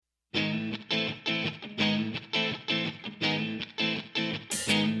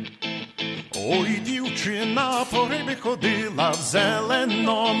Ой, дівчина по гриби ходила, в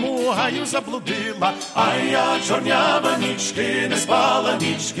зеленому гаю заблудила, а я чорнява нічки не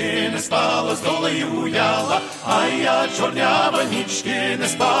спала, з долею гуляла, а я чорнява нічки не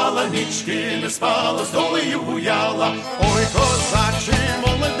спала, з долею гуляла. Ой, козачі,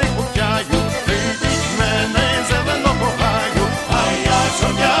 молодий путяю, прийдіть мене зеленого гаю, а я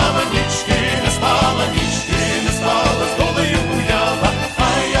чорнява нічки не спала, з долею гуляла, а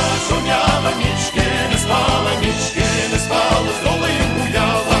я чорнява нічки не спала, з долею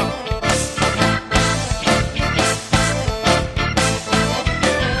гуляла.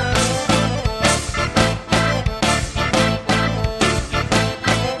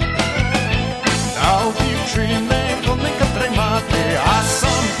 Дав дівчини коника тримати, а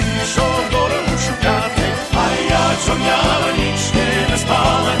сам пішов дорогу шукати, а я чорнява нічки не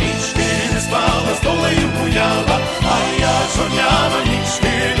спала, з долею гуляла, а я чорнява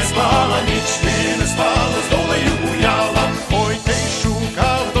нічки не спала, з долею гуляла. Ой, ти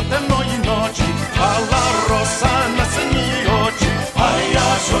шукав до темної ночі, пала роса на сині очі, а я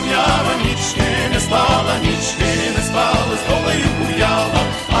чорнява нічки не спала, з долею гуляла,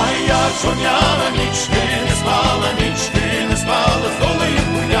 а я чорнява нічки не спала, з долею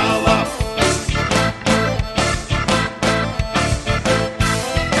гуляла.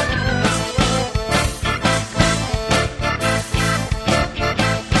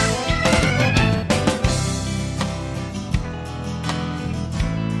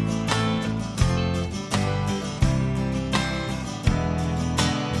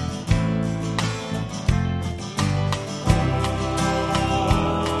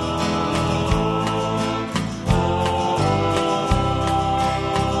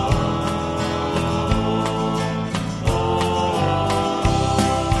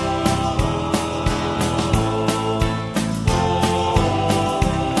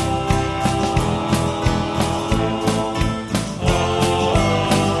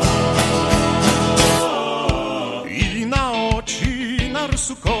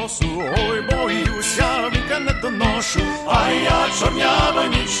 Ой, боюся, віка не доношу, а я чорнява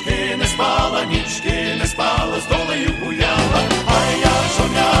нічки не спала, з долею гуляла, а я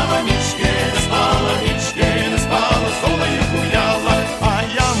чорнява нічки не спала, з долею гуляла, а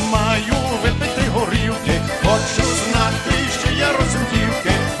я маю випити горілки, хочу знати, що я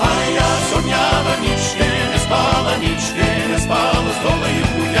розумівки, а я чорнява нічки не спала, з долею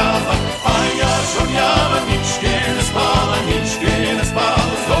гуляла, а я чорнява нічки не спала,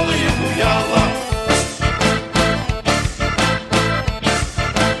 з долею гуляла.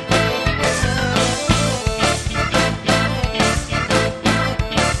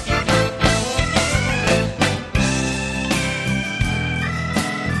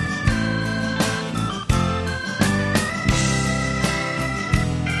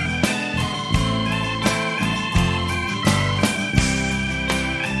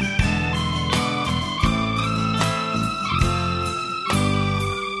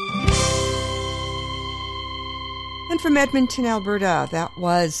 From Edmonton, Alberta, that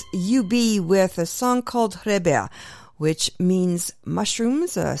was UB with a song called Hrebe, which means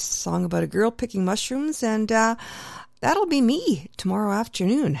mushrooms, a song about a girl picking mushrooms, and that'll be me tomorrow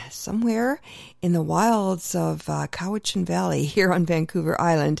afternoon, somewhere in the wilds of Cowichan Valley here on Vancouver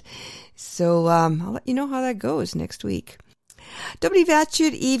Island. So I'll let you know how that goes next week. Dobrý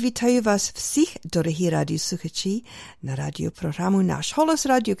večer I вітаю вас всіх, дорогі радіослухачі, на радіопрограму «Наш голос»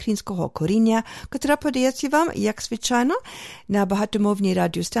 радіо українського коріння, котра подається вам, як звичайно, на багатомовній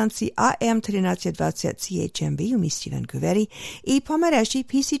радіостанції AM1320 CHMB у місті Ванкувері і по мережі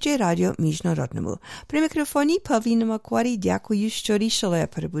PCJ Радіо Міжнародному. При мікрофоні Павліна Макварі, дякую, що рішили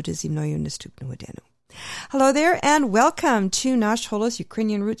перебути зі мною наступну годину. Hello there and welcome to Nash Holos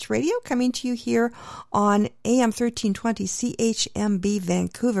Ukrainian Roots Radio, coming to you here on AM 1320 CHMB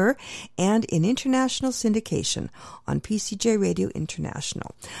Vancouver and in international syndication on PCJ Radio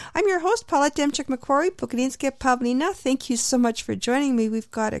International. I'm your host, Paula Demchuk-Macquarie, Pukrinske Pavlina. Thank you so much for joining me.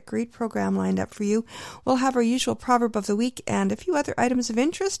 We've got a great program lined up for you. We'll have our usual proverb of the week and a few other items of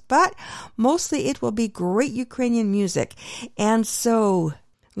interest, but mostly it will be great Ukrainian music. And so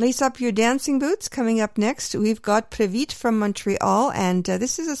lace up your dancing boots. Coming up next, we've got Previt from Montreal, and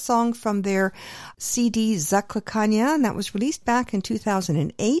this is a song from their CD Zaklakanya, and that was released back in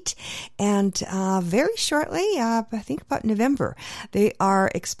 2008. And very shortly, I think about November, they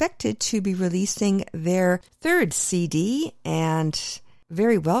are expected to be releasing their third CD, and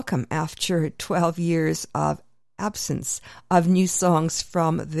very welcome after 12 years of absence of new songs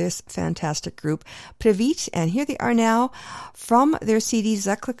from this fantastic group, Previt, and here they are now from their CD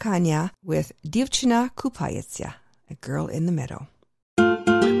Zaklakanya with Divchina Kupayetsia, a girl in the meadow.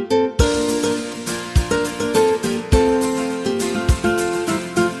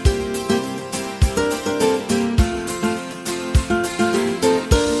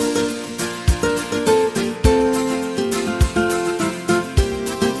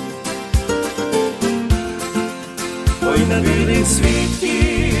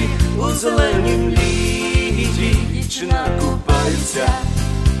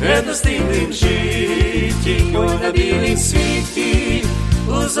 недостигнім житті, ой на білім світі,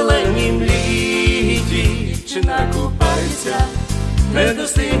 у зеленім літі, дівчина купається,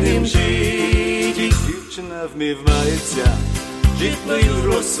 недостигнім житті, дівчина вмивається, житною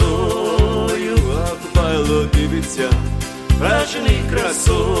росою, а купайло дивиться, вражений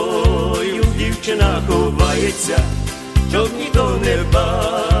красою, дівчина ховається, щоб ніхто не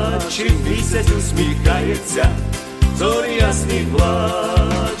бачив, місяць усміхається, зорі ясні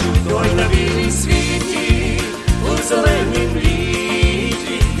плачуть, ой на білій світі, у зеленім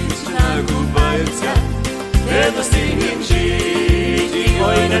літі, дівчина купається, недостигнім житті,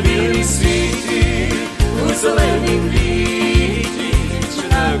 ой на білій світі, у зеленім літі,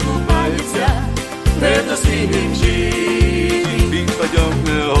 дівчина купається, недостигнім житті.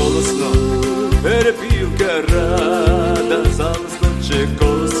 Підпадьоме голосно, перепівка рада, залискоче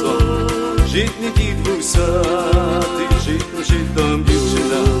колесо, житний дід вусатий, житом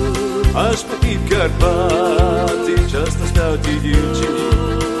дівчина, аж по під Карпати, час настав тій дівчині,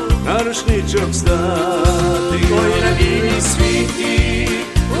 на рушничок стати, ой на білій світі,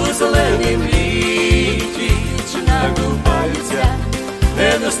 у зеленім літі, дівчина купається,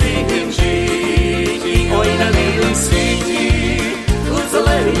 недостигнім житті, ой на білій світі, у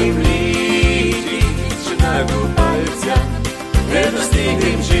зеленім літі, дівчина купається,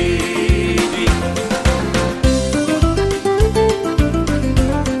 недостигнім житті.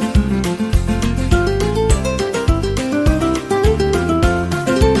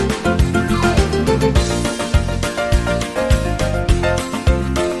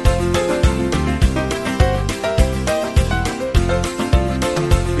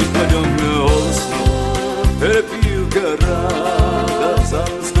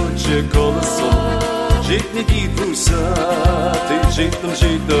 Колесо, житний дід вусатий,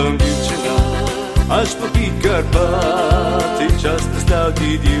 житом дівчина, аж по під Карпати, час настав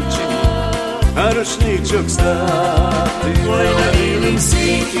тій дівчині, на рушничок стати, ой на білім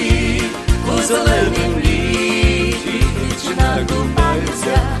світі, у зеленім літі, дівчина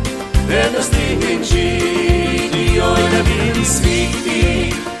купається, недостигнім житті, ой на білім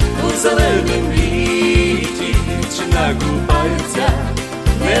світі, у зеленім літі, дівчина купається,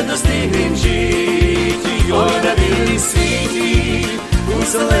 недостигнім житті, ой на білій світі, у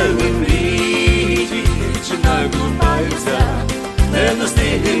зеленім літі, дівчина купається,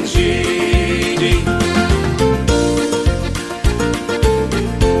 недостигнім житті.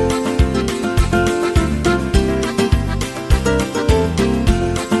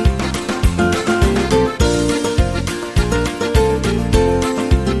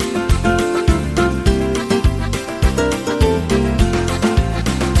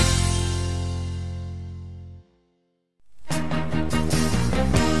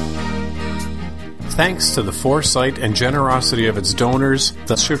 Thanks to the foresight and generosity of its donors,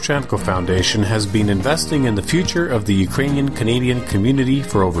 the Shevchenko Foundation has been investing in the future of the Ukrainian-Canadian community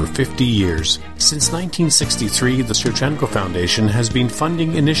for over 50 years. Since 1963, the Shevchenko Foundation has been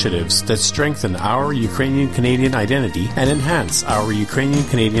funding initiatives that strengthen our Ukrainian-Canadian identity and enhance our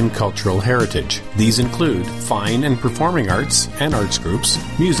Ukrainian-Canadian cultural heritage. These include fine and performing arts and arts groups,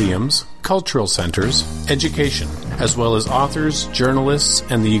 museums, cultural centers, education, as well as authors, journalists,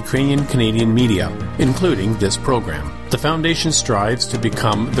 and the Ukrainian-Canadian media, including this program. The foundation strives to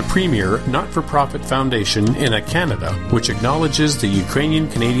become the premier not-for-profit foundation in Canada, which acknowledges the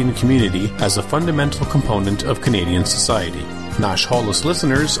Ukrainian-Canadian community as a fundamental component of Canadian society. Nash Holos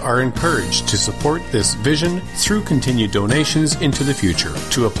listeners are encouraged to support this vision through continued donations into the future.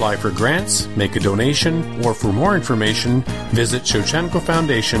 To apply for grants, make a donation, or for more information, visit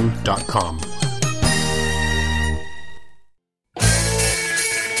ShevchenkoFoundation.com.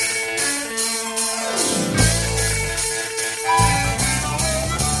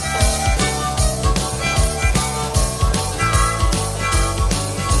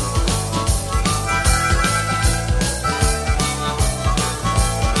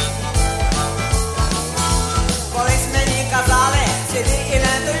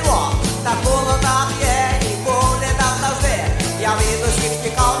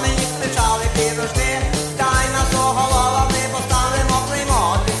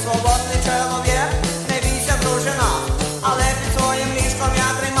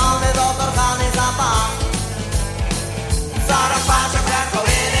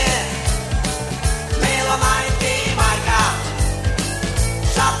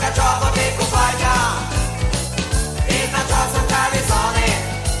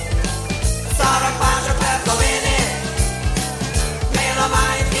 Sarah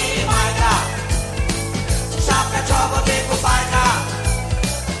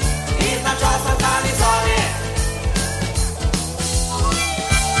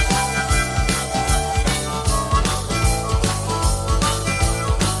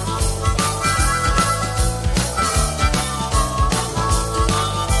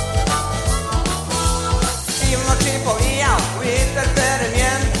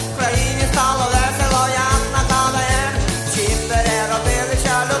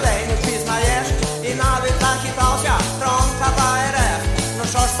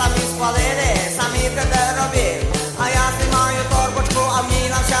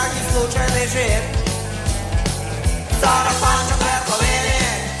засмучений жив. Зараз бачу верховини,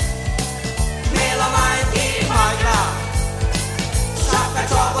 мило мають і майка, шапка,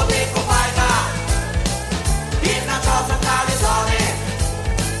 чоботи, купайка, пізна часом калісони.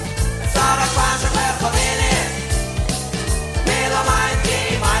 Зараз бачу верховини, мило мають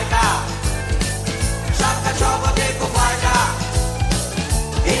і майка, шапка, чоботи, купайка,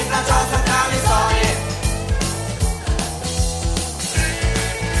 пізна часом калісони.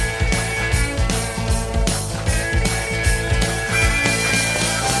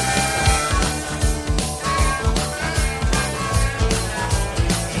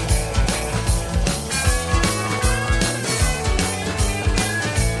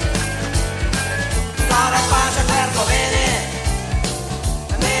 Зараз паше верховини,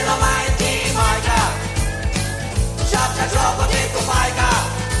 мило мають і майка, шапка, чоботи, купайка,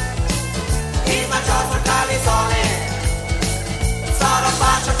 пізна часом калісони. Зараз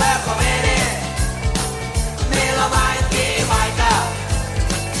паше верховини, мило мають і майка,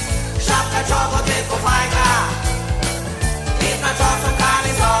 шапка, чоботи, купайка, пізна часом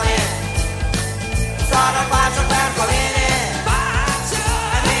калісони. Зараз паше верховини,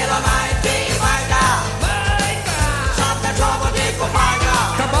 мило мають і майка, шапка, чоботи, купайка,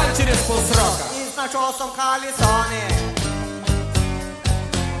 Кабан через полсрока. пізна часом калісони.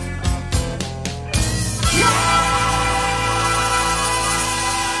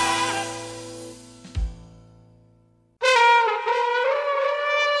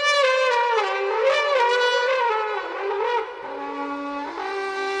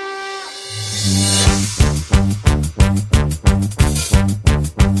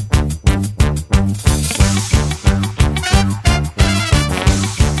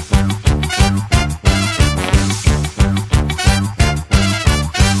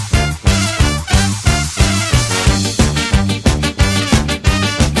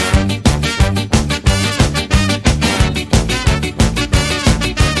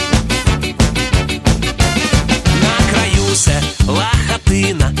 На краю села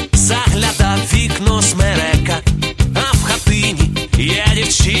хатина, загляда в вікно смерека, а в хатині є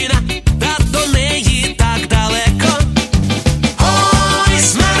дівчина, та до неї так далеко. Ой,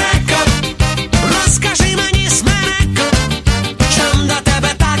 смерека, розкажи мені, смерека, чом до тебе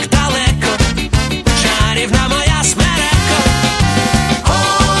так далеко, чарівна моя смерека.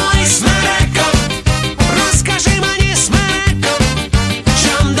 Ой, смерека, розкажи мені, смерека,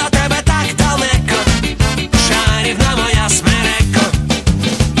 чом до тебе так далеко, чарівна моя смерека.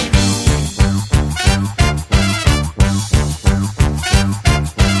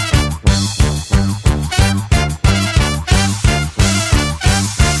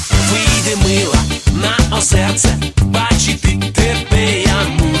 Вийди, мила, на озерце, бачити тебе я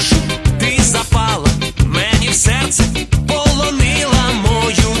мушу. Ти запала мені в серце, полонила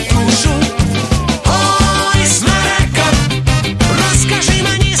мою душу. Ой, смерека, розкажи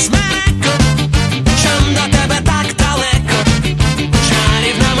мені, смерека, чом до тебе так далеко,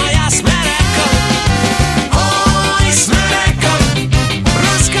 чарівна моя смерека. Ой, смерека,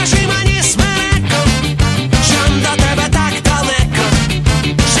 розкажи мені, смерека, чом до тебе так далеко,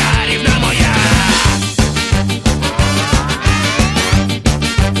 чарівна моя.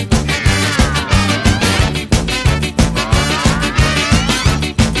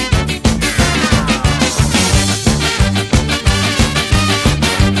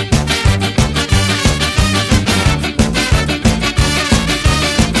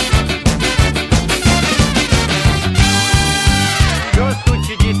 Що тут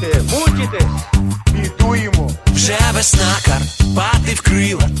сидіти? Мучитесь? Бідуємо. Вже весна, Карпати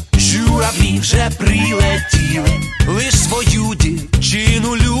вкрила, журавлі вже прилетіли. Лиш свою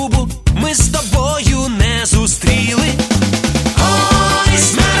дівчину любу ми з тобою не зустріли. Ой,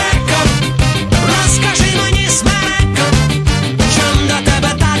 смерека, розкажи мені, смерека, чом до тебе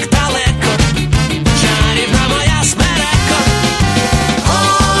так далеко, чарівна моя смерека.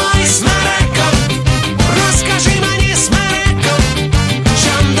 Ой, смерека, розкажи мені, смерека,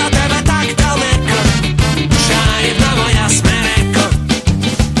 чом до тебе так далеко, чарівна моя смерека.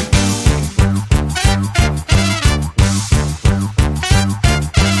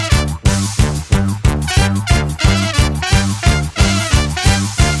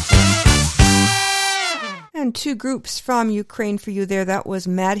 And two groups from Ukraine for you there. That was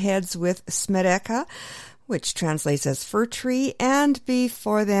Madheads with Smedeka, which translates as fir tree. And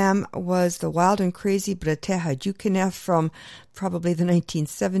before them was the Wild and Crazy Brate Hadjukinev from probably the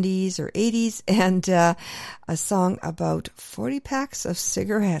 1970s or 80s. And a song about 40 packs of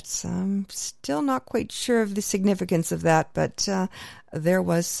cigarettes. I'm still not quite sure of the significance of that, but there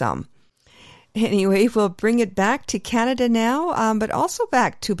was some. Anyway, we'll bring it back to Canada now, but also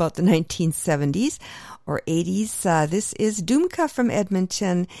back to about the 1970s or 80s. This is Dumka from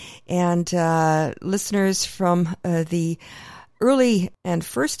Edmonton, and listeners from the early and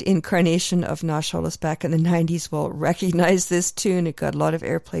first incarnation of Nash Holos back in the 90s will recognize this tune. It got a lot of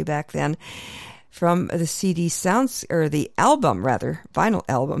airplay back then. From the CD sounds, or the album rather, vinyl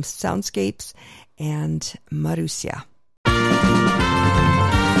album, Soundscapes and Marussia.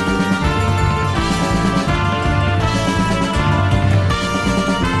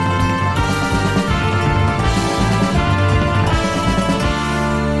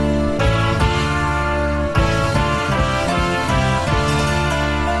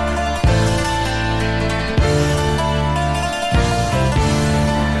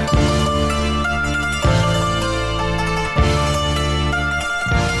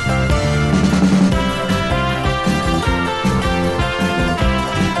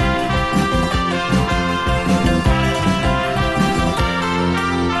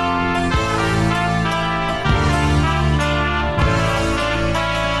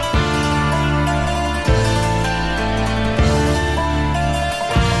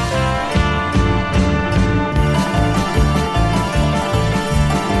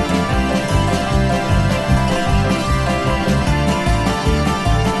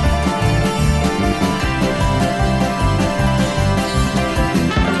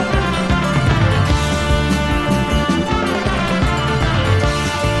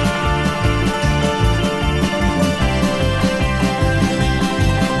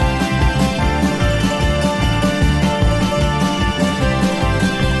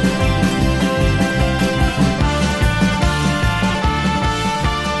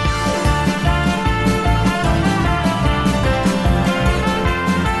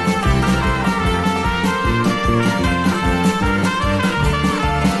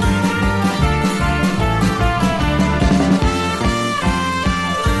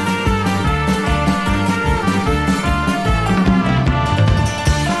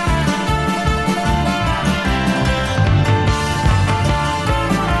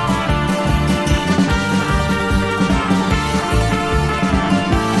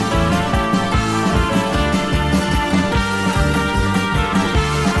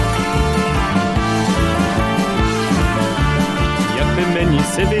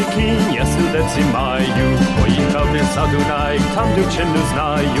 Кінь, сердеці маю, поїхав за Дунай, там дівчину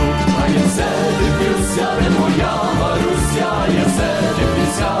знаю. А я все дивлюся, де моя Маруся, я все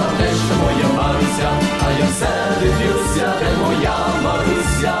дивлюся, де ж моя Маруся, а я все дивлюся, де моя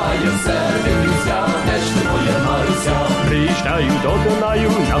Маруся, я все дивлюся, де ж моя Маруся. Приїжджаю до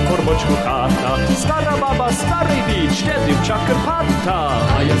Дунаю, на корбочку хата, стара баба, старий віч, є дівча Карпата.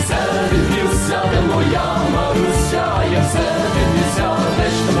 А я все дивлюся, де моя Маруся, я все дивлюся, де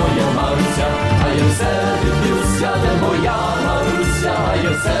ж моя Маруся, а я все дивлюся, де моя Маруся, я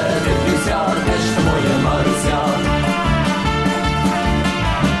все дивлюся, де ж моя Маруся.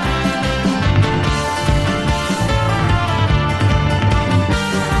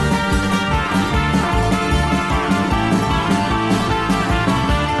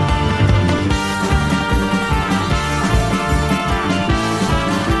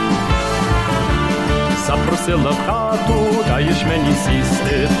 Запросила в хату, даєш мені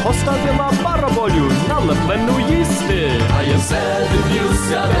сісти, поставила бараболю, налеплену їсти. А я все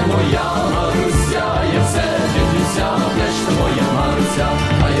дивлюся, де моя Маруся, я все дивлюся, де ж моя Маруся,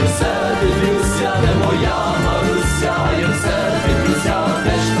 а я все дивлюся, де моя Маруся, я все дивлюся,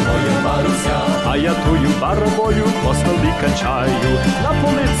 де ж моя Маруся. А я тую бараболю по столі качаю, на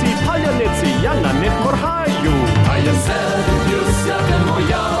полиці паляниці я на них моргаю. А я все дивлюся, де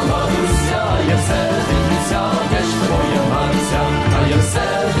моя Маруся, я все дивлюся, де ж моя Маруся, а я все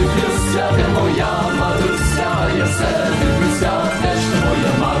дивлюся, де моя Маруся, я все дивлюся, де ж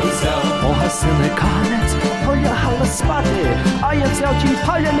моя Маруся. Погасили канець, полягала спати, а я взяв тім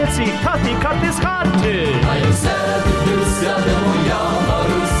паляниці та тікати з хати. А я все дивлюся, де моя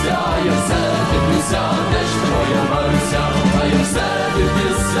Маруся, я все дивлюся, де ж моя Маруся, а я все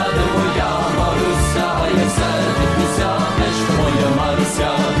дивлюся, де моя Маруся, я все дивлюся, де ж моя Маруся.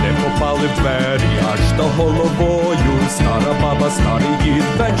 Не попали в двері аж до головою, стара баба, старий дід,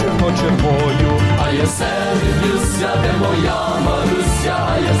 вечір по червою. А я все дивлюся, де моя Маруся,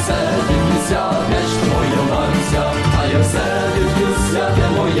 я все дивлюся, де ж моя Маруся, а я все дивлюся,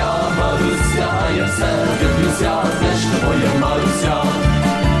 де моя Маруся, я все дивлюся, де ж моя Маруся.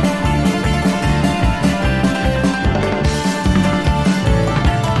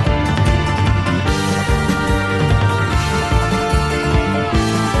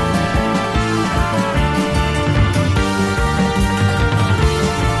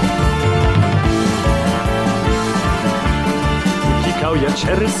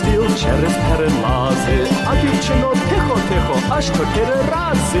 через віл, через перелази, а дівчино тихо-тихо, аж 4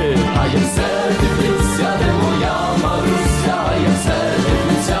 рази. А я все дивлюся, де моя Маруся, а я все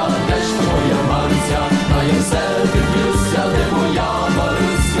дивлюся, де ж твоя Маруся, а я все дивлюся, де моя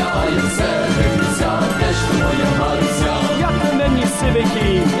Маруся, а я все дивлюся, де ж твоя Маруся. Як на мені сивики,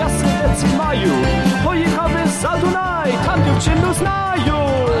 я свідець маю, поїхав за Дунай, там дівчину знаю.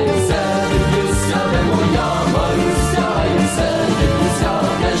 А я все дивлюся, де моя Маруся, а я все дивлюся,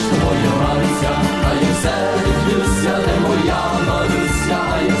 де ж твоя Маруся, а я все дивлюся, де моя Маруся,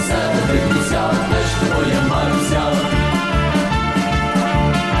 а я все дивлюся, де ж твоя Маруся.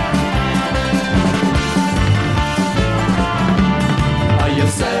 А я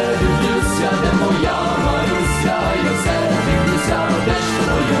все дивлюся, де моя Маруся, а я все дивлюся, де ж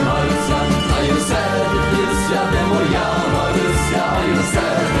твоя Маруся, а я все дивлюся, де моя Маруся, а я все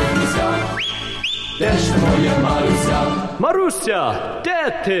дивлюся, де ж твоя Маруся. Маруся, де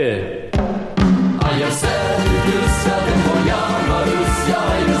ти? А я все дивлюся, де моя Маруся,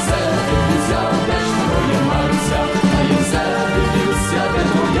 а я все дивлюся, де ж твоя Маруся, а я все дивлюся, де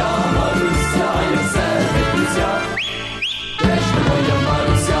моя Маруся, а я все дивлюся, де ж твоя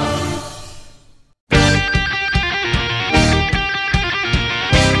Маруся.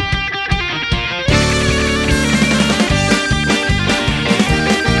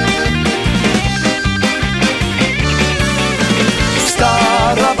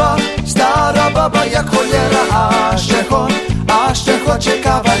 Stara baba jak cholera, a ще хоче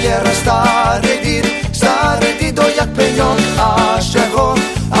кавалера. Старий дідо як пеньок, а ще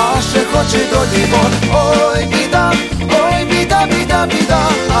хоче до лівон. Ой, біда, біда,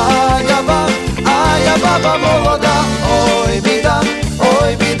 а я баба молода. Ой, біда,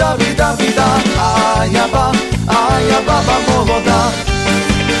 біда, а я баба молода.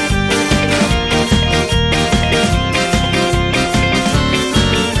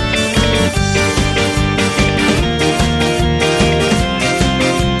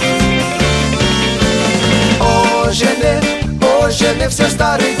 Оженився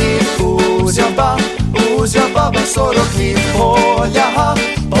старий дід, узяв баба 40 літ.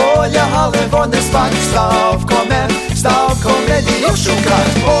 Полягали вони спать, став комедію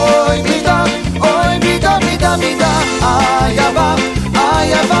шукать. Ой, біда, біда, а я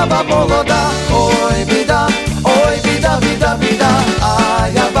баба молода. Ой, біда, біда, а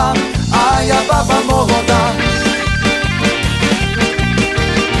я баба молода.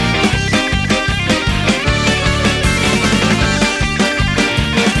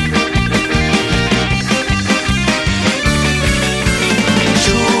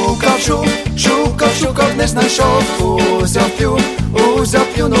 Шукав, не знайшов, узяв,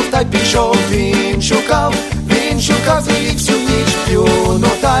 плюнув та й пішов. Він шукав і всю ніч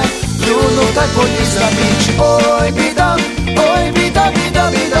плюнув та й поліз за піч. Ой, біда, біда,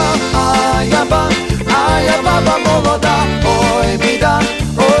 а я баба молода. Ой, біда,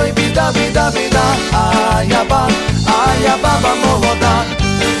 біда, а я баба молода.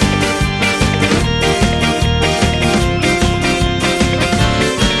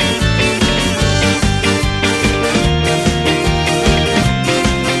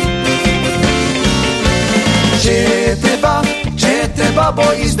 Чи ти, бабо,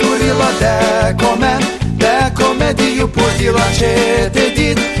 іздуріла, де комедію поділа? Чи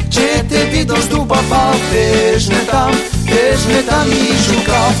ти дідом з дуба пав, ти ж не там її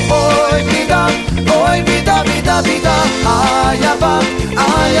шукав. Ой, біда, біда, а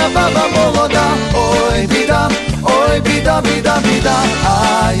я баба молода. Ой, біда, біда, а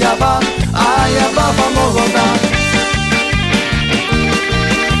я баба молода.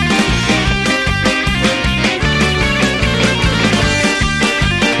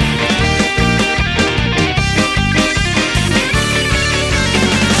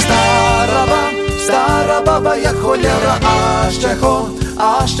 Стара баба як холера,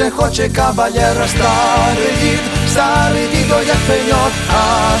 а ще хоче кавалера. Старий дідо як пеньок,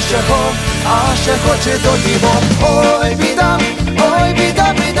 а ще хоче до лівон. Ой, біда,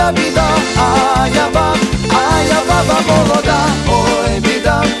 біда, а я баба молода. Ой,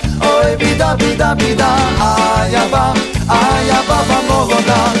 біда, біда, а я баба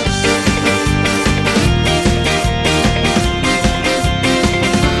молода.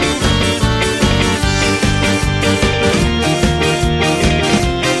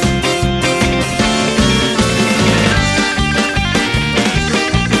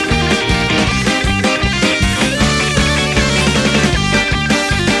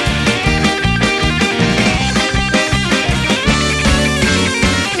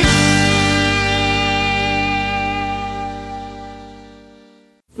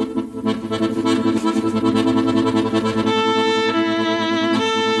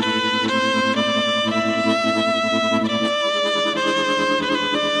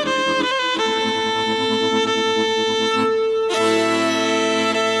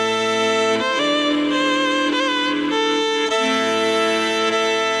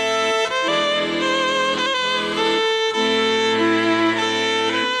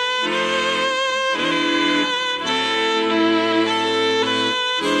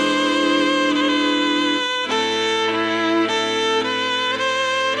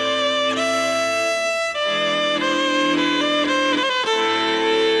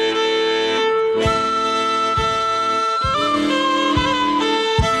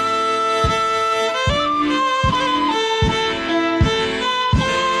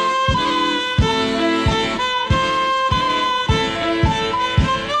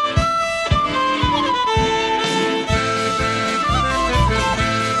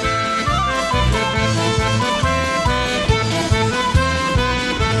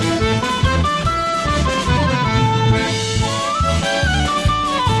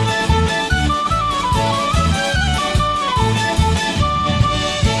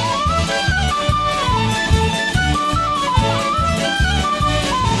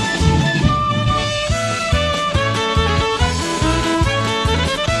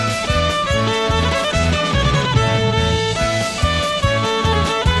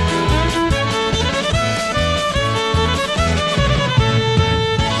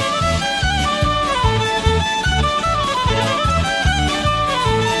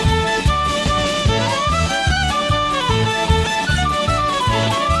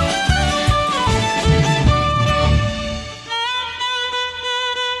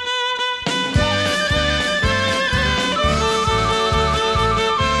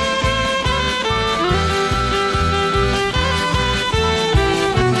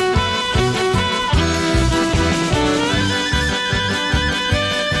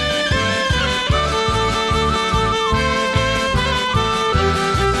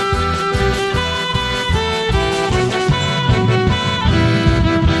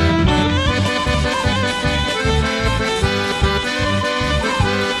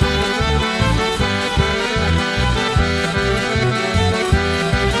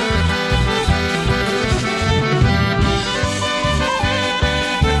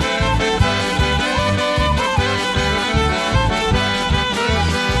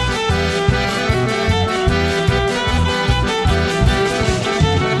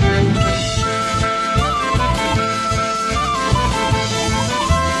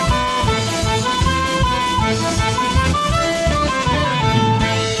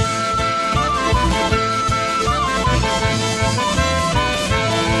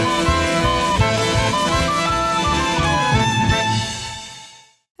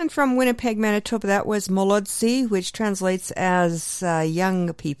 from Winnipeg, Manitoba, that was Molodzy, which translates as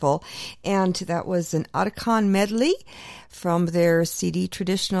young people. And that was an Otacon medley from their CD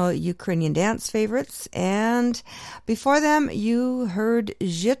Traditional Ukrainian Dance Favorites. And before them, you heard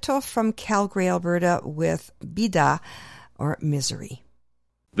Zhito from Calgary, Alberta with Bida, or Misery.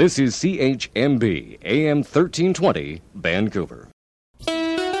 This is CHMB, AM 1320, Vancouver.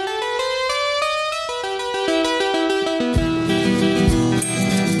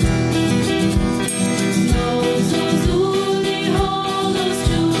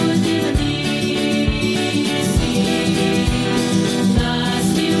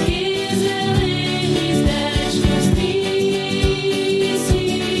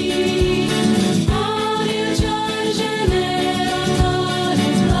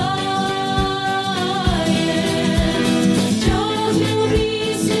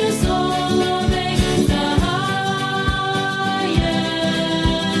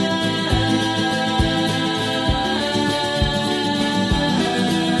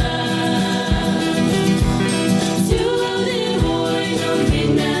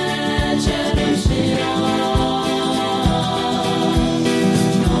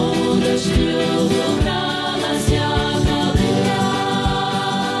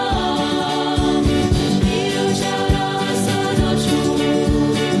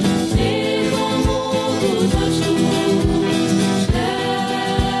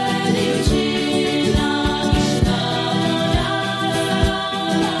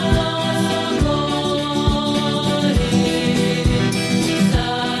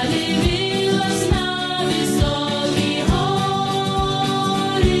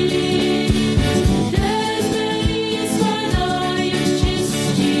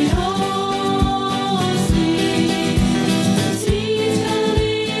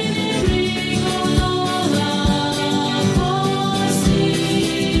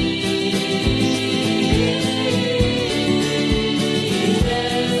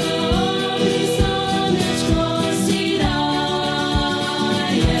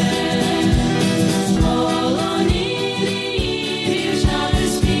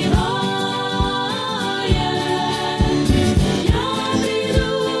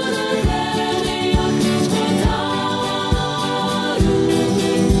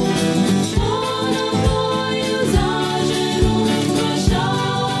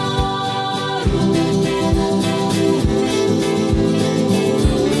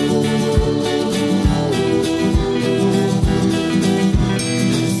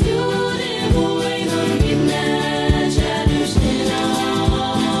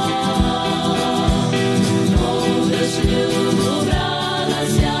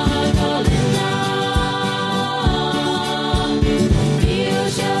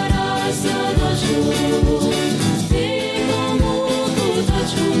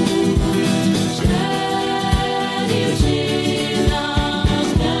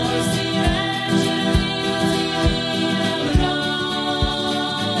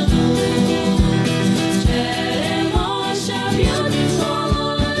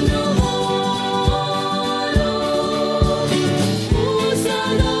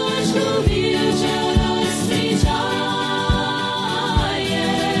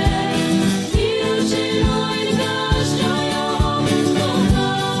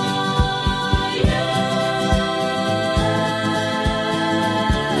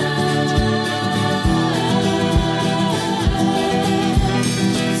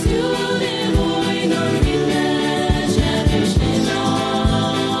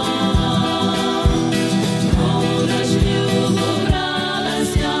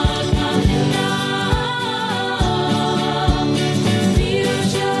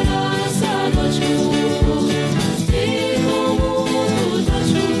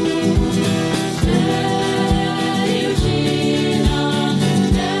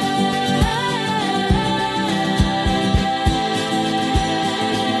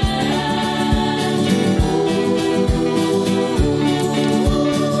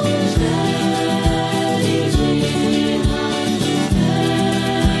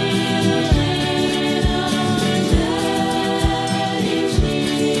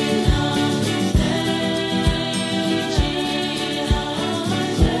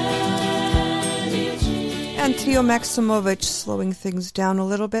 And Trio Maximovich slowing things down a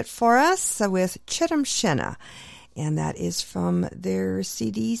little bit for us with Cheremshchina. And that is from their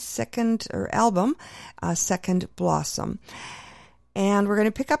CD album, Second Blossom. And we're going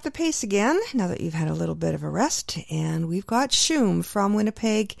to pick up the pace again now that you've had a little bit of a rest. And we've got Shum from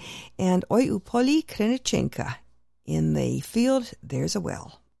Winnipeg and Oi Upoli Krinichenka. In the field, there's a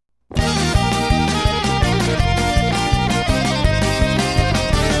well.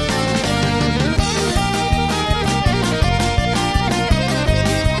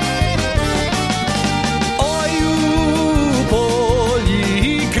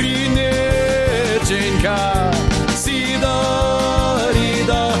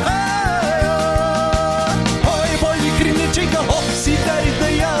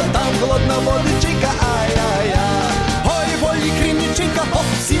 криниченька, ай-яй-яй. Ой, волі криниченька, хоп,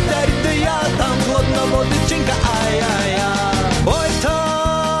 сідаріте я, там холодна водиченька, ай-яй-яй. Ой,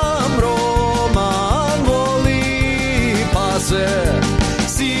 там Роман воли пасе,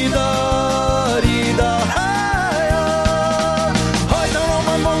 сідаріда, ай-яй. Ой, там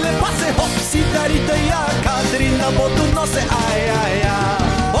Роман воли пасе, хоп, сідаріте я, Катерина воду носе, ай-яй-яй.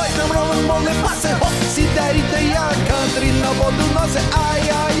 Ой, там Роман воли пасе, хоп, сідаріте я, Катерина воду носе,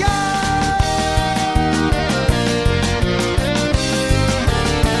 ай-яй-яй.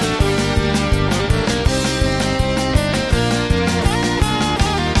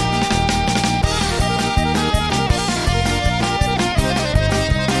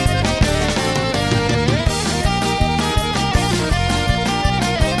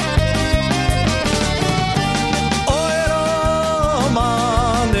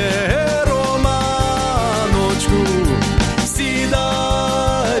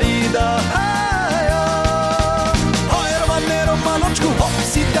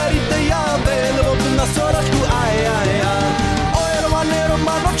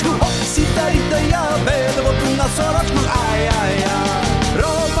 Сорочку, ай-яй-яй.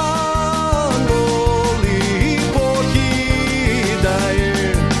 Роман волі покидає,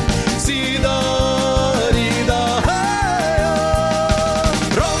 сідаріда, ай-яй.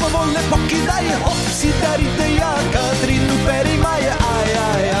 Роман волі покидає, хоп, сідаріда, я Катерину переймає,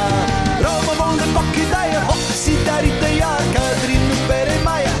 ай-яй-яй. Роман волі покидає, хоп, сідаріда, я Катерину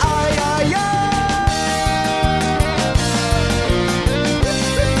переймає, ай-яй-яй.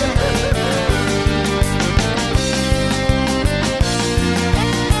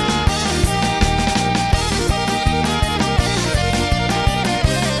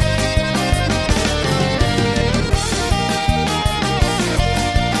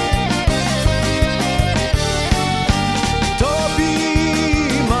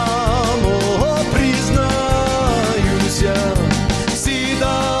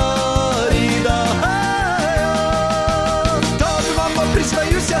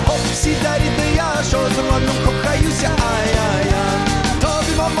 Сідаріте я, що з Романом кохаюся, ай-яй-яй.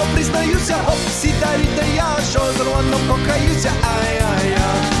 Тобі, мамо, признаюся, хоп, сідаріте я, що з Романом кохаюся,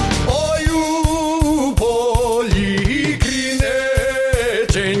 ай-яй-яй. Ой, у полі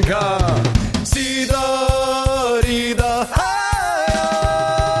криниченька, сідаріда, ай-яй.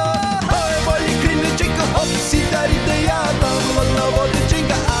 Ой, полі криниченька, хоп, сідаріте я, там холодна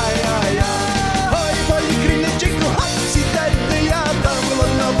водиченька, ай-яй-яй. Ой, полі криниченька, хоп, сідаріте я, там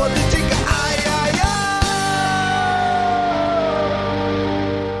холодна водиченька, ай-яй-яй.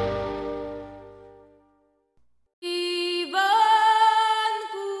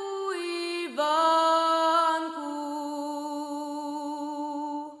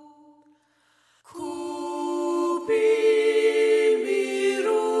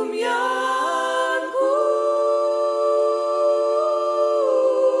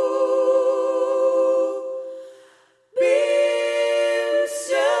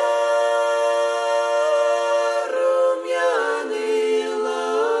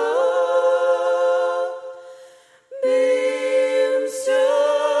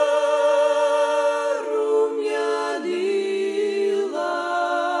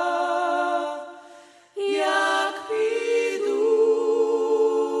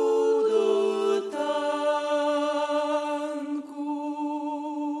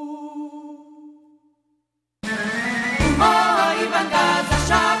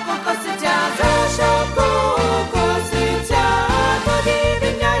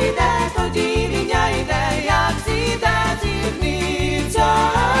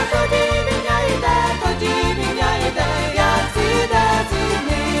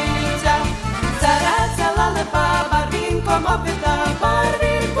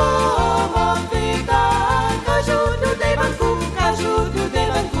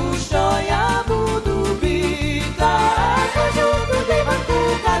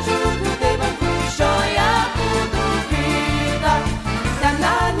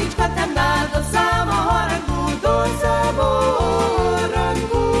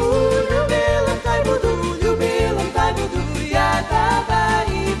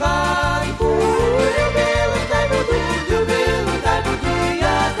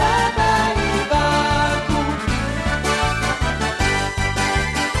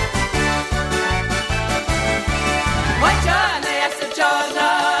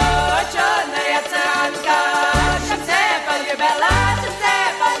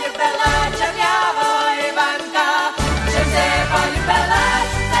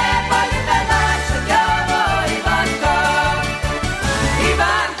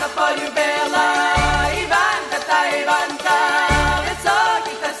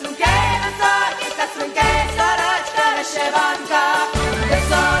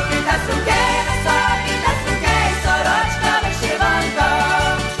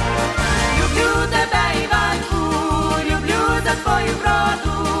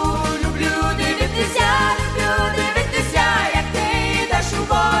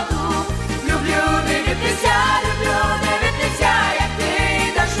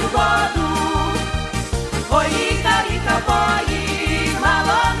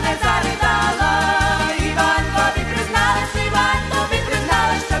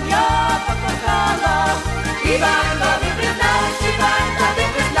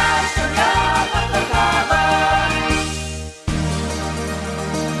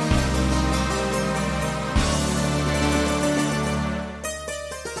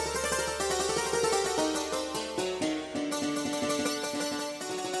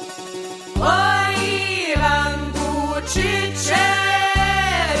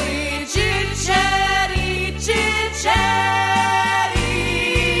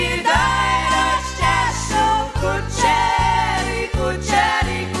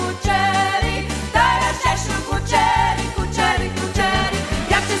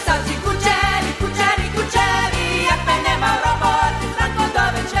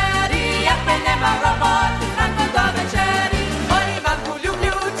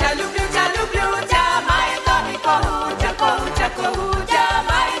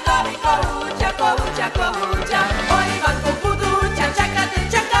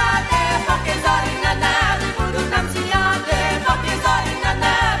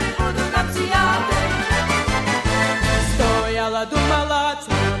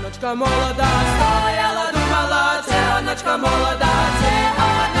 оночка молода, стояла, думала, це оночка молода, це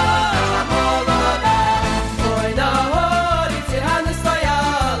оночка молода. Ой, на горі цигани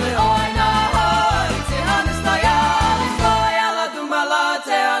стояли, ой, на горі цигани стояли, стояла, думала,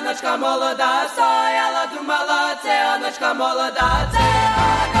 це оночка молода, стояла, думала, це оночка молода, це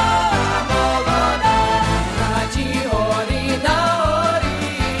оночка молода. На тій горі, на горі,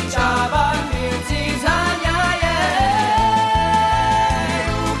 чабан вівці зганяє,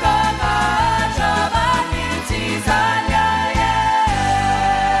 рукава чабан вівці зганяє.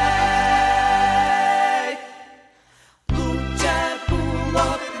 Лучше було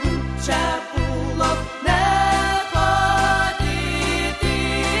б не ходити,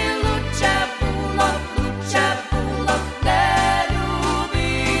 лучше було б не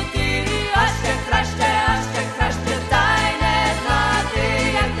любити, а ще краще, та й не знати,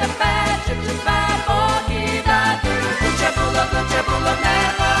 як тепер, щоб тепер покидати. Лучше було б не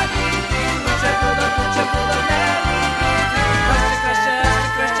ходити, лучше було б не любити,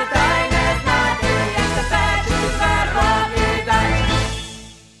 краще, та й не знати, як тепер, щоб тепер покидати.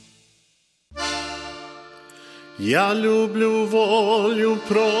 Я люблю волю,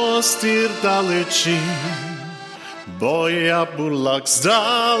 простір далечінь, бо я бурлак з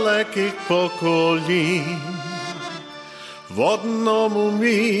далеких поколінь. В одному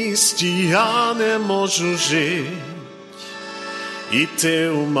місті я не можу жити, і ти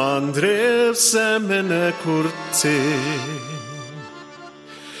у мандри все мене куртить.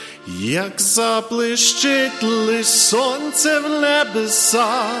 Як заблищить лиш сонце в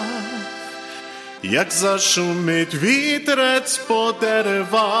небесах, як зашумить вітрець по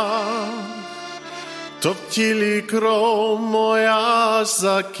деревах, то в тілі кров моя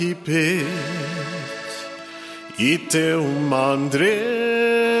закипить, і ти у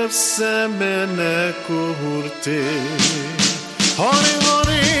мандри все мене куртить. Гори,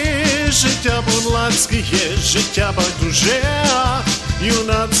 гори, життя бурлацьке є, життя байдуже,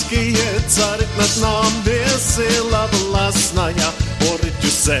 юнацьке є, царить над нами сила власная, горить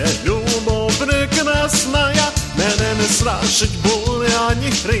усе любов прекрасная, мене не страшить боль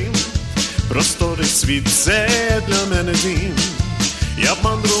ані грім, просторий світ це для мене дім. Я б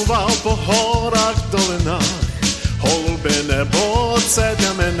мандрував по горах, долинах, голубе небо це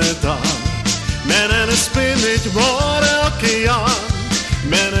для мене дар. Мене не спинить море, океан,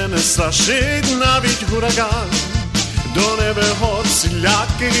 мене не страшить навіть ураган. До небегот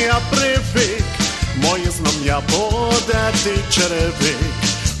всіляких я привик, моє знам'я буде ти черевик.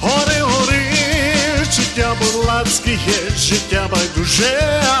 Гори, гори, життя бурлацьке є, життя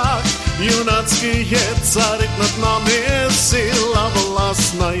байдуже, юнацьке є, царить над нами сила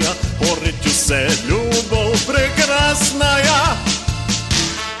власная, горить усе любов прекрасная.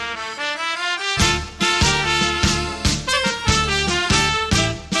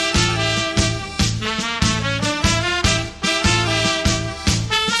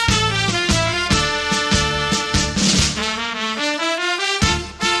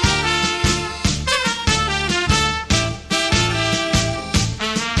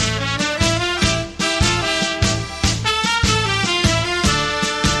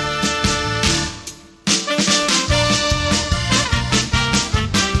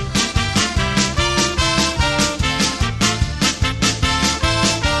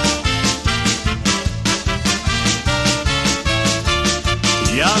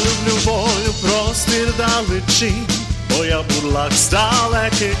 Далечінь, бо я бурлак з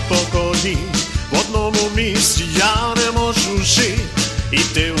далеких поколінь. В одному місці я не можу жити, і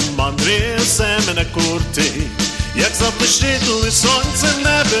ти у мандрі все мене куртить. Як заблищить лиш сонце в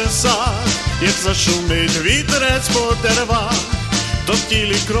небесах, як зашумить вітерець по деревах, то в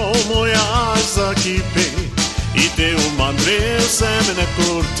тілі кров моя аж закипить, і ти у мандрі все мене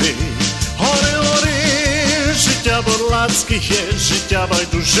куртить. Гори, гори, життя бурлацьке є, життя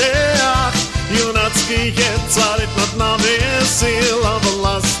байдуже, юнацьке є, царить над нами сила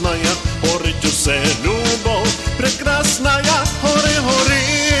власная, горить усе любов прекрасная. Гори, гори,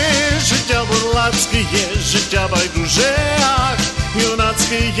 життя бурлацьке є, життя байдуже,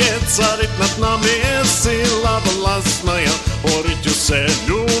 юнацьке є, царить над нами сила власная, горить усе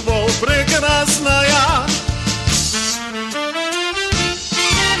любов прекрасная.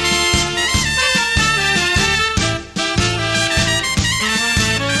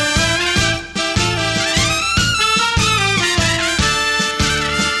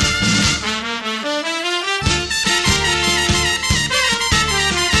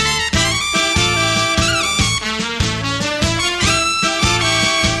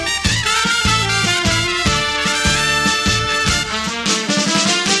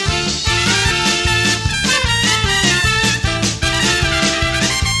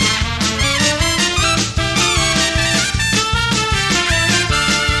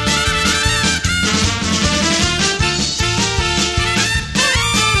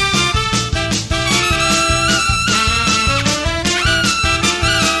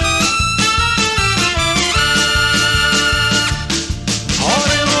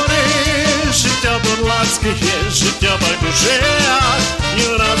 юнацьке є життя байдуже,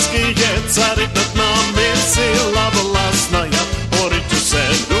 юнацьке є царить над нами, сила власная, горить усе,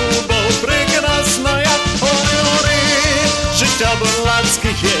 любов прекрасная, ори, життя балацьке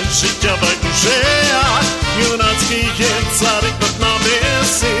є життя байдуже, юнацьке є царить над нами,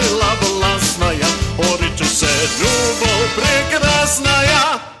 сила власная, горить усе, любов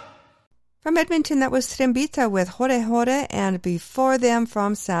прекрасная. From Edmonton, that was Trembita with Hore Hore, and before them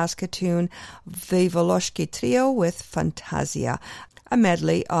from Saskatoon, the Voloshki Trio with Fantasia, a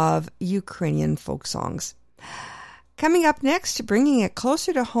medley of Ukrainian folk songs. Coming up next, bringing it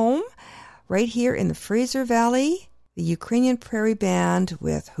closer to home, right here in the Fraser Valley, the Ukrainian Prairie Band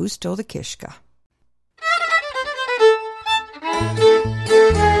with Who Stole the Kishka.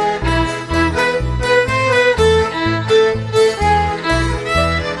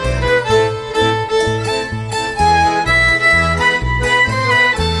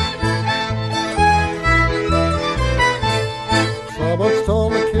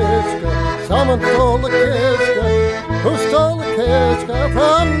 Someone stole the kishka. Who stole the kishka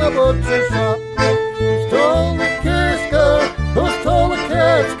from the butcher shop? Who stole the kishka? Who stole the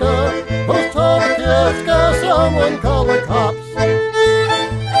kishka? Who stole the kishka? Someone call the cops.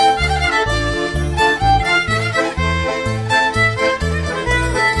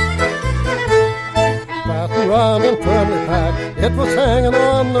 Batten round and firmly packed, it was hanging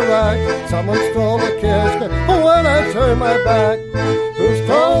on the rack. Someone stole the kishka when I turned my back. Who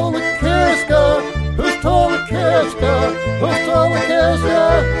stole the kishka? Who stole the kishka? Who stole the kishka?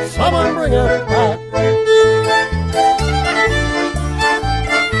 Someone bring it back.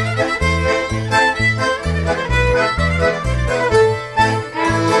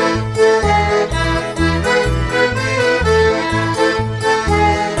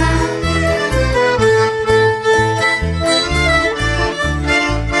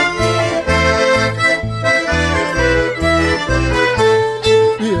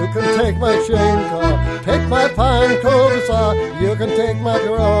 Take my chainsaw, take my pine cove saw. You can take my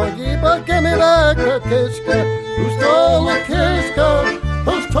pierogi, but give me back the kishka. Who stole the kishka?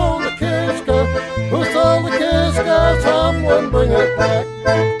 Who stole the kishka? Who stole the kishka? Someone bring it back.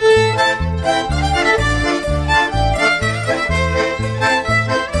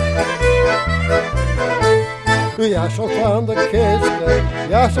 Yasha found the kishka,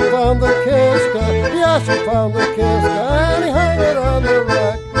 Yasha found the kishka, Yasha found the kishka, and he hung it on the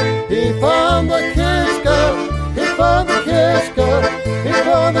rack. He found the kishka, he found the kishka, he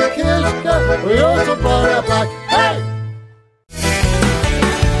found the kishka, we also brought it back. Hey!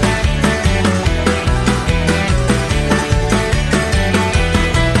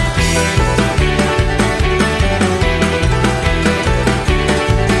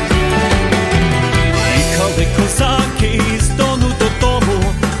 Козаки з дону додому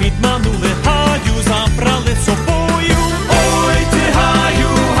підманули гаю, забрали собою. Ой, ти гаю,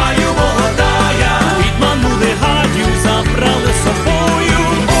 гаю молодая, підманули гаю, забрали собою.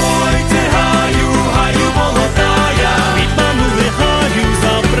 Ой, ти гаю, гаю молодая.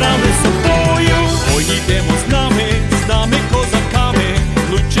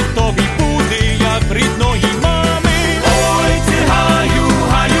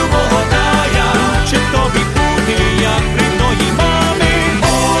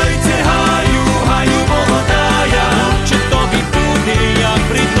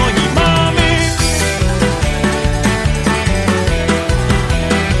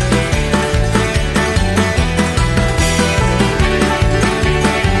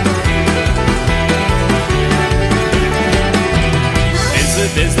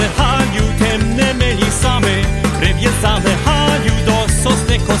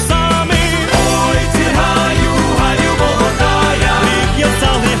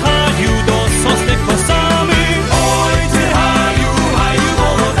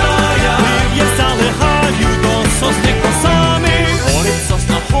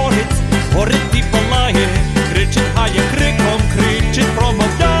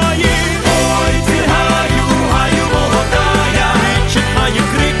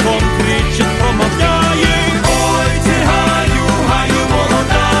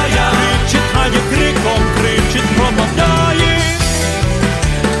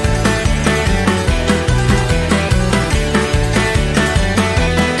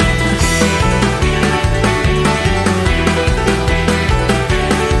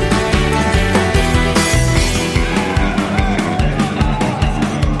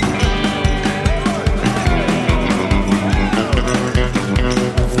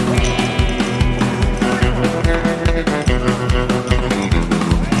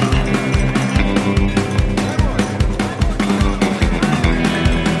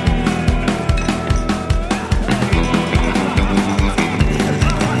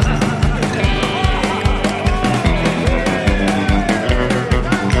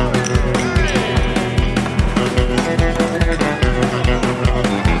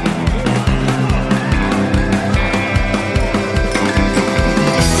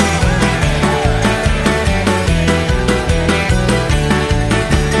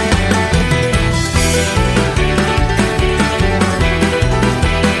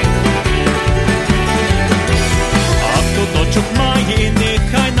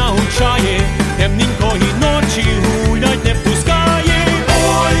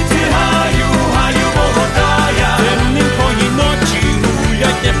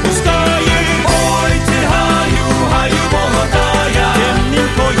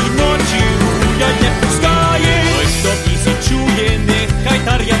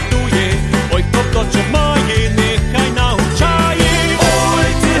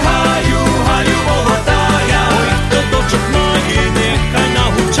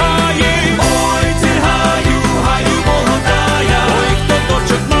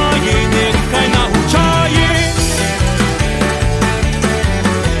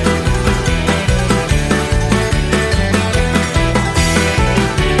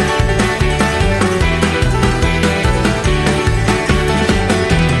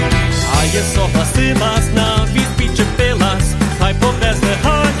 не согласилась, на віз підчепилась, хай повезе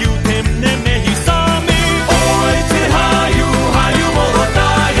Гаю, тим не неї самі. Ой, ти Гаю, Гаю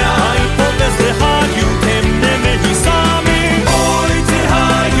молодая, хай повезе Гаю, тим не неї самі. Ой, ти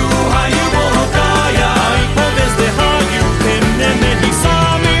Гаю, Гаю молодая, хай повезе Гаю, тим не неї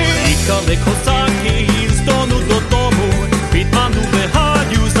самі. Їхали козаки із Дону додому, підманули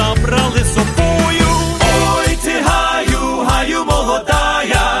Гаю, забрали собою. Ой, ти Гаю, Гаю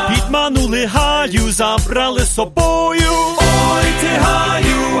молодая, підманули Гаю, забрали собою. Ой, ти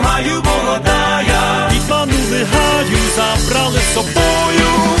Гаю, Гаю молодая, підманули Гаю, забрали собою.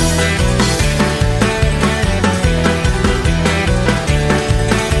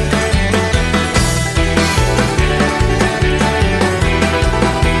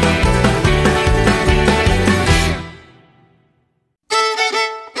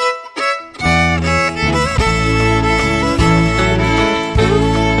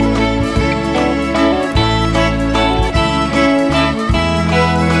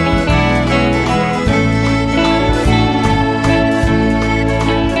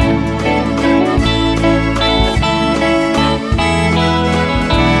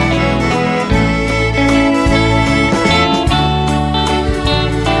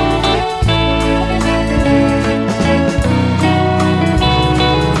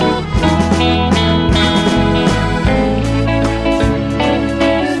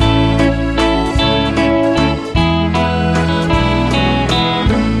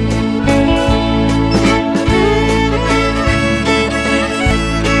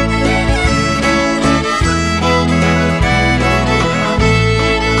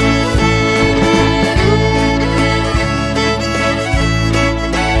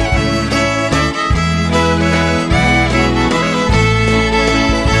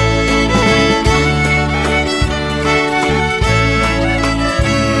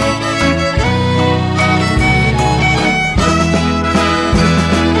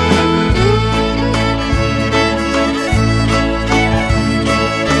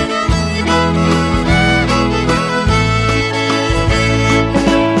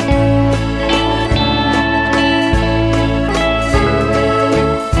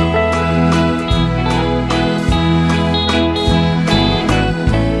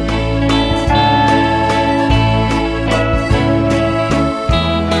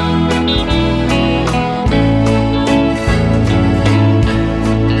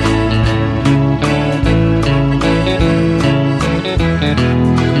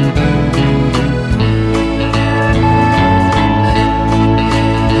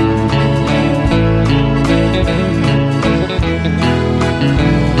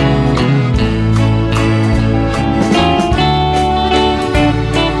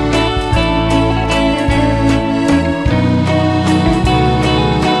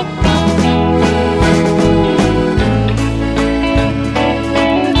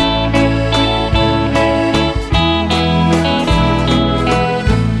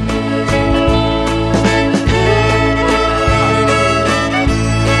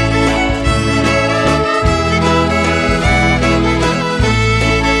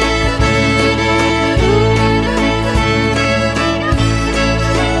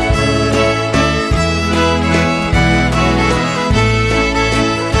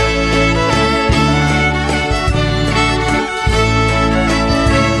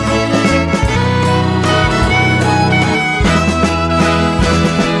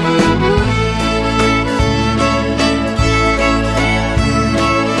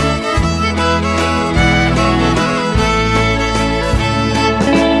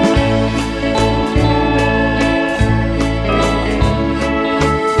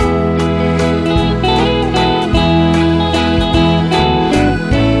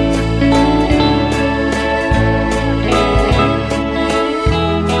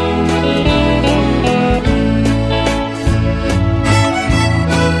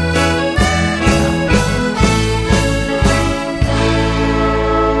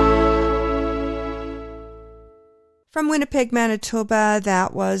 From Winnipeg, Manitoba,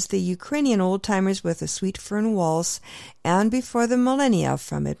 that was the Ukrainian Old Timers with a Sweet Fern Waltz, and before the millennia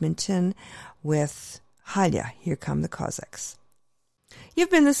from Edmonton with Halia, Here Come the Cossacks. You've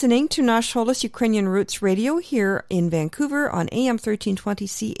been listening to Nash Holos Ukrainian Roots Radio here in Vancouver on AM 1320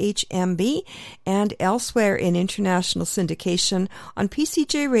 CHMB and elsewhere in international syndication on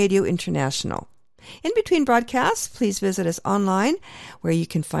PCJ Radio International. In between broadcasts, please visit us online where you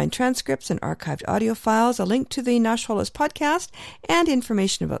can find transcripts and archived audio files, a link to the Nash Holos podcast, and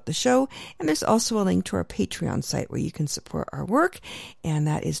information about the show. And there's also a link to our Patreon site where you can support our work, and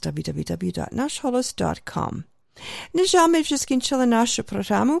that is www.nashholos.com. На жаль, ми вже скінчили нашу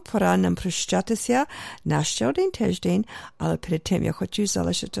програму, пора нам прощатися на ще один тиждень, але перед тим я хочу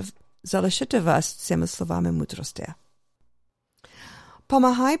залишити вас цими словами мудрості.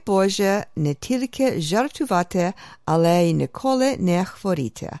 Помагай, Боже, не тільки жартувати, але й ніколи не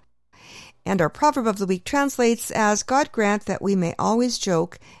хворіти. And our proverb of the week translates as, God grant that we may always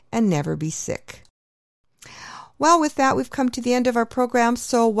joke and never be sick. Well, with that, we've come to the end of our program,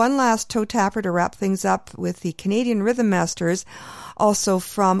 so one last toe tapper to wrap things up with the Canadian Rhythm Masters, also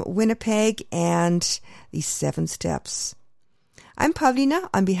from Winnipeg, and the 7 Steps. I'm Pavlina,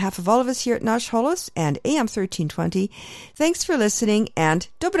 on behalf of all of us here at Nash Holos and AM 1320. Thanks for listening, and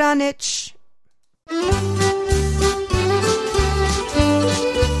Dobranic!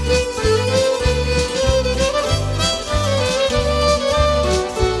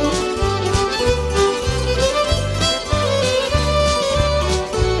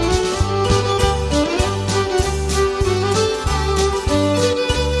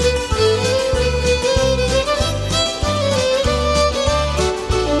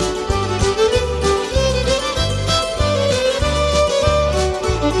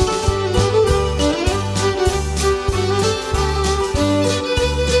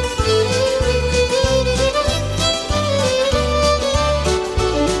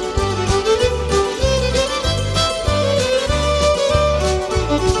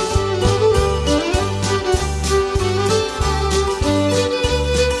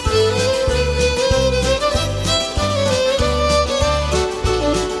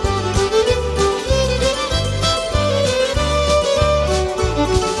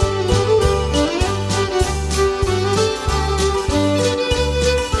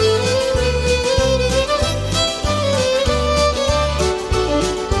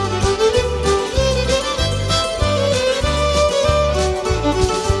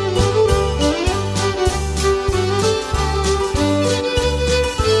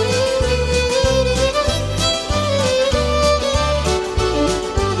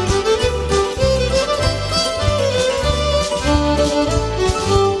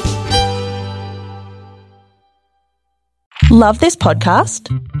 Love this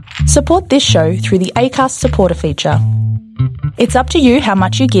podcast? Support this show through the Acast supporter feature. It's up to you how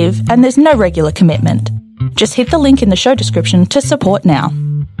much you give, and there's no regular commitment. Just hit the link in the show description to support now.